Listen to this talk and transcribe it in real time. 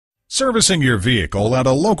Servicing your vehicle at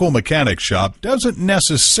a local mechanic shop doesn't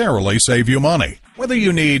necessarily save you money. Whether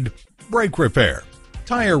you need brake repair,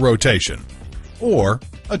 tire rotation, or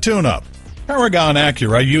a tune-up, Paragon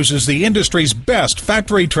Acura uses the industry's best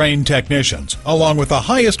factory-trained technicians along with the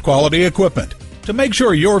highest quality equipment to make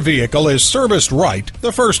sure your vehicle is serviced right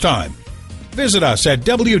the first time. Visit us at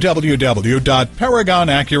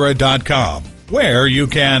www.paragonacura.com, where you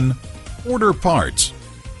can order parts,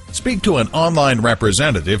 speak to an online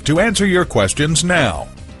representative to answer your questions now,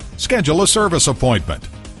 schedule a service appointment,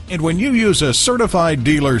 and when you use a certified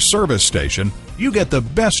dealer service station, you get the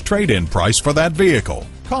best trade-in price for that vehicle.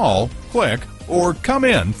 Call, click, or come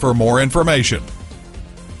in for more information.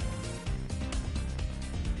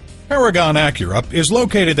 Paragon Acura is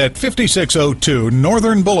located at 5602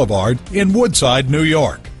 Northern Boulevard in Woodside, New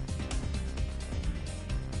York.